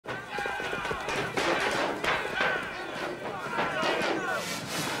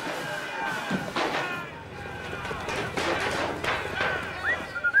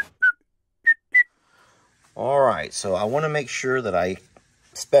so I want to make sure that I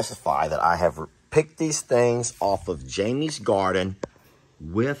specify that I have picked these things off of Jamie's garden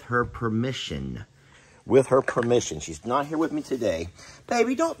with her permission. With her permission. She's not here with me today.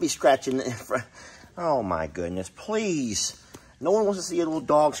 Baby, don't be scratching. Oh my goodness, please. No one wants to see a little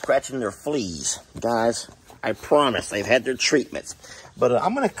dog scratching their fleas. Guys, I promise they've had their treatments. But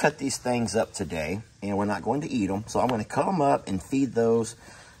I'm going to cut these things up today, and we're not going to eat them. So I'm going to cut them up and feed those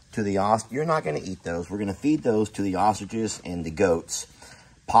to the ostriches. You're not going to eat those. We're going to feed those to the ostriches and the goats,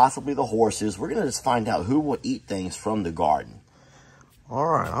 possibly the horses. We're going to just find out who will eat things from the garden. All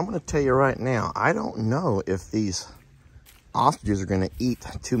right, I'm going to tell you right now, I don't know if these ostriches are going to eat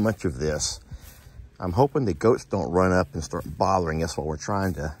too much of this. I'm hoping the goats don't run up and start bothering us while we're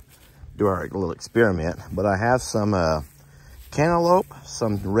trying to do our little experiment. But I have some cantaloupe,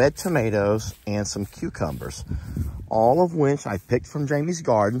 some red tomatoes, and some cucumbers, all of which I picked from Jamie's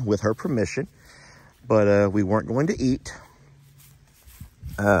garden with her permission, but we weren't going to eat.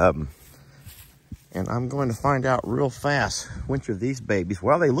 And I'm going to find out real fast which of these babies,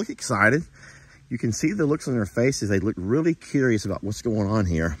 well, they look excited. You can see the looks on their faces. They look really curious about what's going on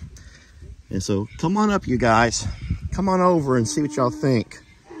here. And so come on up, you guys. Come on over and see what y'all think.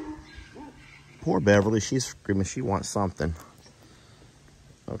 Poor Beverly, she's screaming she wants something.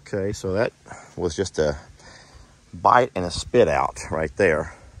 Okay, so that was just a bite and a spit out right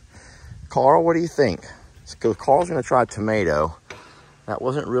there. Carl, what do you think? So Carl's gonna try tomato. That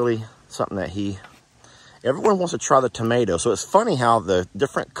wasn't really something that everyone wants to try the tomato. So it's funny how the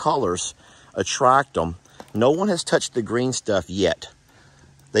different colors attract them. No one has touched the green stuff yet.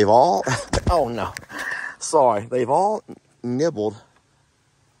 They've all, oh no, sorry. They've all nibbled.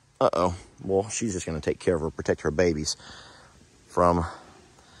 Uh-oh, well, she's just gonna take care of her, protect her babies from,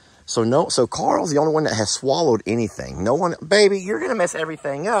 so Carl's the only one that has swallowed anything. No one, baby, you're gonna mess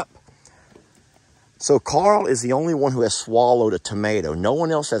everything up. So Carl is the only one who has swallowed a tomato. No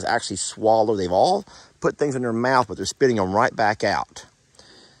one else has actually swallowed. They've all put things in their mouth, but they're spitting them right back out.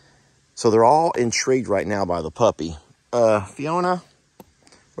 So they're all intrigued right now by the puppy. Fiona,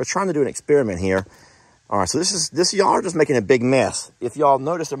 we're trying to do an experiment here. All right, so this y'all are just making a big mess. If y'all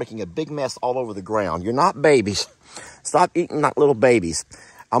notice, they're making a big mess all over the ground. You're not babies. Stop eating like little babies.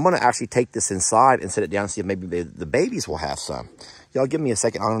 I'm gonna actually take this inside and set it down and see if maybe the babies will have some. Y'all give me a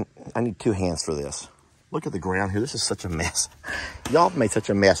second. I need 2 hands for this. Look at the ground here. This is such a mess. Y'all made such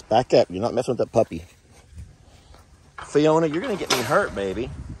a mess. Back up. You're not messing with that puppy. Fiona, you're going to get me hurt, baby.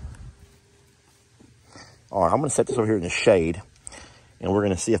 All right, I'm going to set this over here in the shade, and we're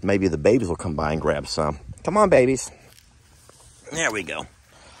going to see if maybe the babies will come by and grab some. Come on, babies. There we go.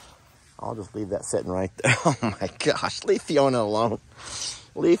 I'll just leave that sitting right there. Oh, my gosh. Leave Fiona alone.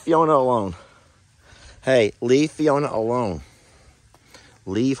 Leave Fiona alone. Hey, leave Fiona alone.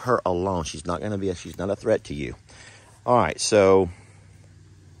 Leave her alone. She's not going to be she's not a threat to you. All right, so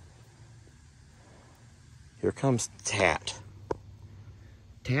here comes Tat.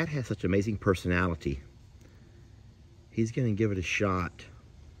 Tat has such amazing personality. He's going to give it a shot.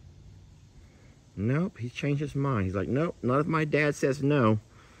 Nope, he's changed his mind. He's like, nope, not if my dad says no.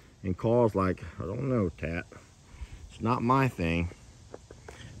 And Carl's like, I don't know, Tat. It's not my thing.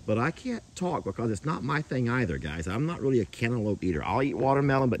 But I can't talk because it's not my thing either, guys. I'm not really a cantaloupe eater. I'll eat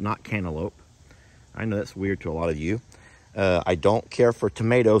watermelon, but not cantaloupe. I know that's weird to a lot of you. I don't care for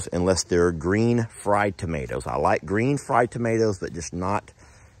tomatoes unless they're green fried tomatoes. I like green fried tomatoes, but just not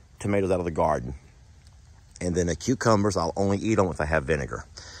tomatoes out of the garden. And then the cucumbers, I'll only eat them if I have vinegar.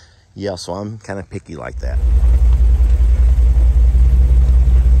 Yeah, so I'm kind of picky like that.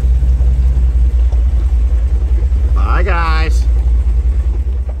 Bye, guys.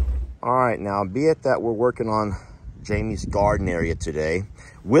 All right, now be it that we're working on Jamie's garden area today.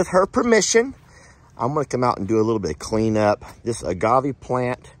 With her permission, I'm gonna come out and do a little bit of cleanup. This agave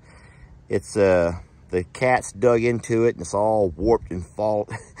plant, it's the cats dug into it and it's all warped and fall.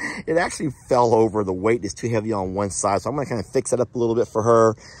 It actually fell over. The weight is too heavy on one side, so I'm gonna kind of fix it up a little bit for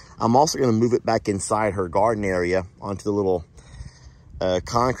her. I'm also gonna move it back inside her garden area onto the little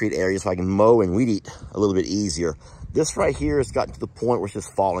concrete area so I can mow and weed eat a little bit easier. This right here has gotten to the point where it's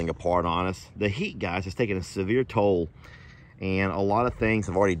just falling apart on us. The heat, guys, has taken a severe toll, and a lot of things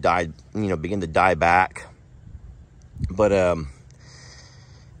have already died, begin to die back. But,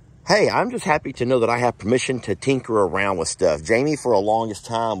 hey, I'm just happy to know that I have permission to tinker around with stuff. Jamie, for the longest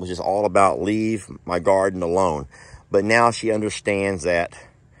time, was just all about leave my garden alone. But now she understands that,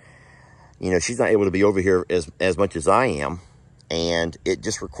 she's not able to be over here as much as I am. And it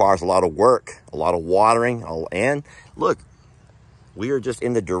just requires a lot of work, a lot of watering. And look, we are just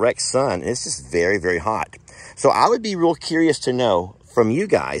in the direct sun. And it's just very, very hot. So I would be real curious to know from you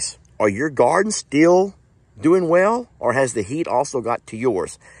guys, are your gardens still doing well, or has the heat also got to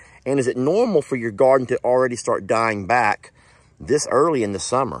yours? And is it normal for your garden to already start dying back this early in the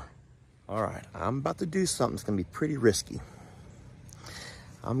summer? All right, I'm about to do something that's gonna be pretty risky.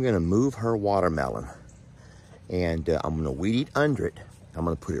 I'm gonna move her watermelon, and I'm gonna weed eat under it. I'm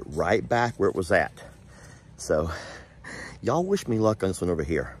gonna put it right back where it was at. So y'all wish me luck on this one over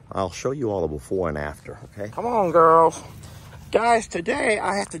here. I'll show you all the before and after, okay? Come on, girls. Guys, today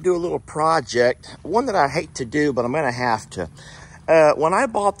I have to do a little project, one that I hate to do, but I'm gonna have to. When I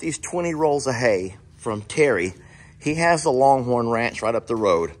bought these 20 rolls of hay from Terry, he has the Longhorn Ranch right up the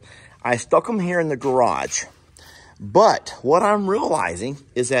road. I stuck them here in the garage. But what I'm realizing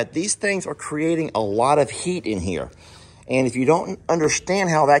is that these things are creating a lot of heat in here. And if you don't understand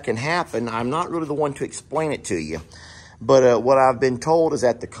how that can happen, I'm not really the one to explain it to you. But what I've been told is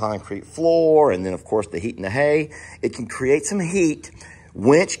that the concrete floor, and then of course the heat in the hay, it can create some heat,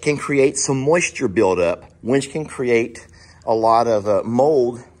 which can create some moisture buildup, which can create a lot of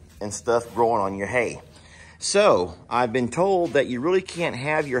mold and stuff growing on your hay. So I've been told that you really can't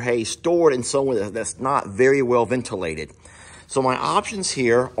have your hay stored in somewhere that's not very well ventilated. So my options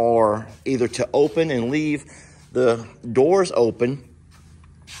here are either to open and leave the doors open,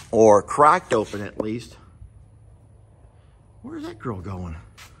 or cracked open at least. Where's that girl going?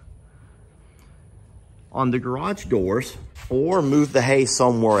 On the garage doors, or move the hay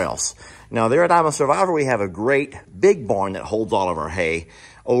somewhere else. Now there at I'm a Survivor, we have a great big barn that holds all of our hay.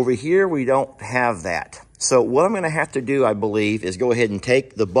 Over here, we don't have that. So what I'm gonna have to do, I believe, is go ahead and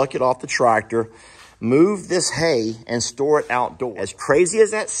take the bucket off the tractor, move this hay, and store it outdoors. As crazy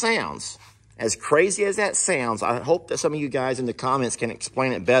as that sounds, I hope that some of you guys in the comments can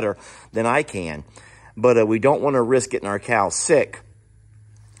explain it better than I can. But we don't wanna risk getting our cows sick.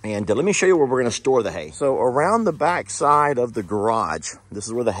 And let me show you where we're gonna store the hay. So around the back side of the garage, this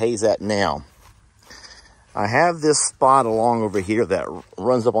is where the hay's at now. I have this spot along over here that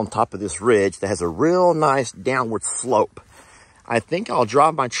runs up on top of this ridge that has a real nice downward slope. I think I'll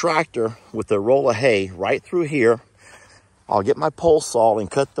drive my tractor with a roll of hay right through here. I'll get my pole saw and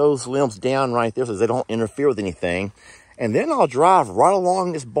cut those limbs down right there so they don't interfere with anything. And then I'll drive right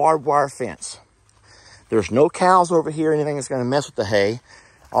along this barbed wire fence. There's no cows over here, anything that's gonna mess with the hay.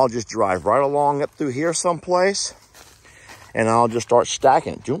 I'll just drive right along up through here someplace, and I'll just start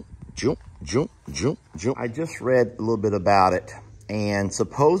stacking it. Joom, joom, joom, joom, joom. I just read a little bit about it, and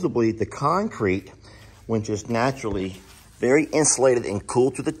supposedly the concrete, when just naturally very insulated and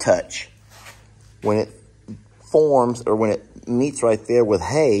cool to the touch, when it forms, or when it meets right there with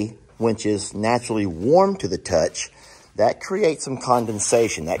hay, which is naturally warm to the touch, that creates some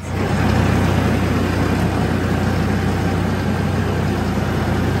condensation.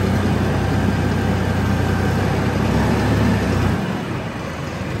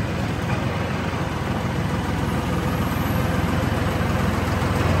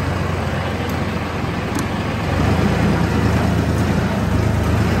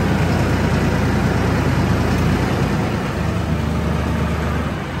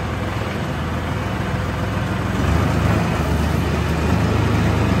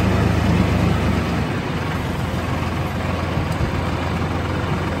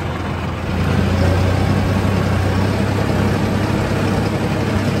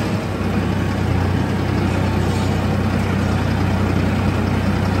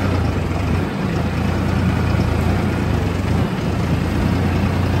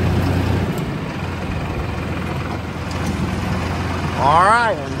 All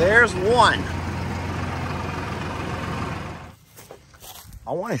right, and there's one.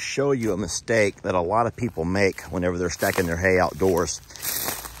 I want to show you a mistake that a lot of people make whenever they're stacking their hay outdoors.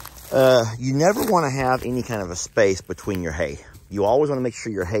 You never want to have any kind of a space between your hay. You always want to make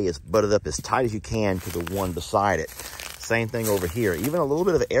sure your hay is butted up as tight as you can to the one beside it. Same thing over here. Even a little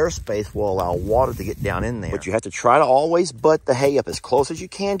bit of airspace will allow water to get down in there. But you have to try to always butt the hay up as close as you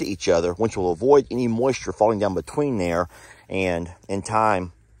can to each other, which will avoid any moisture falling down between there and in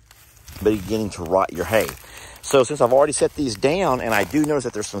time beginning to rot your hay. So since I've already set these down and I do notice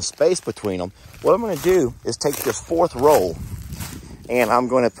that there's some space between them, what I'm going to do is take this fourth roll and I'm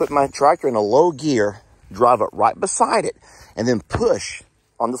going to put my tractor in a low gear, drive it right beside it, and then push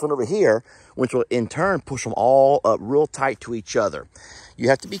on this one over here, which will in turn push them all up real tight to each other. You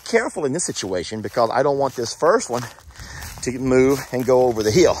have to be careful in this situation because I don't want this first one to move and go over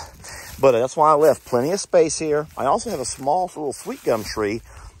the hill. But that's why I left plenty of space here. I also have a small little sweet gum tree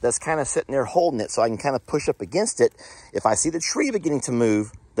that's kind of sitting there holding it so I can kind of push up against it. If I see the tree beginning to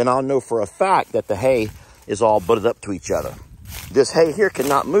move, then I'll know for a fact that the hay is all butted up to each other. This hay here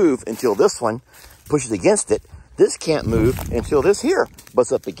cannot move until this one pushes against it. This can't move until this here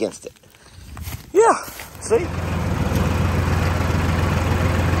butts up against it. Yeah, See?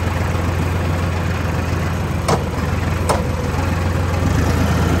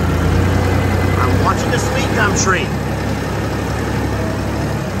 I'm watching the sweet gum tree.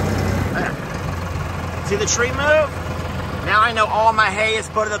 There. See the tree move? Now I know all my hay is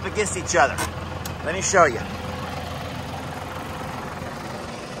butted up against each other. Let me show you.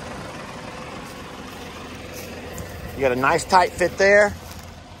 You got a nice tight fit there.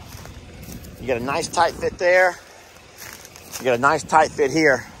 You got a nice tight fit there. You got a nice tight fit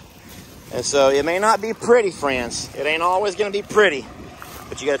here. And so it may not be pretty, friends. It ain't always gonna be pretty,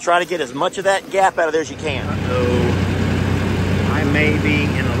 but you gotta try to get as much of that gap out of there as you can. Uh-oh. I may be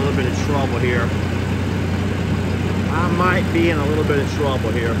in a little bit of trouble here. I might be in a little bit of trouble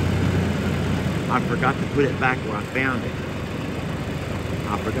here. I forgot to put it back where I found it.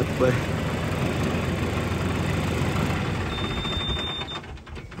 I forgot to put it.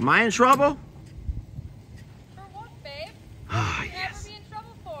 Am I in trouble? For what, babe? Ah, What would you yes. ever be in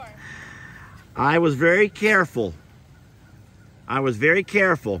trouble for? I was very careful. I was very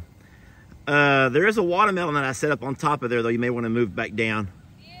careful. There is a watermelon that I set up on top of there, though. You may want to move back down.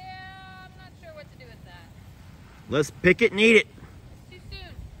 Yeah, I'm not sure what to do with that. Let's pick it and eat it. It's too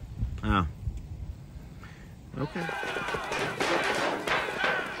soon. Oh. Okay.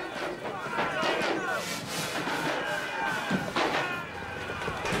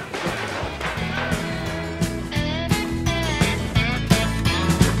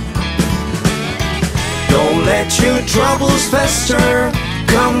 Don't let your troubles fester.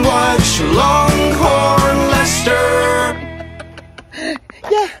 Come watch Longhorn Lester.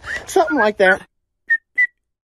 Yeah, something like that.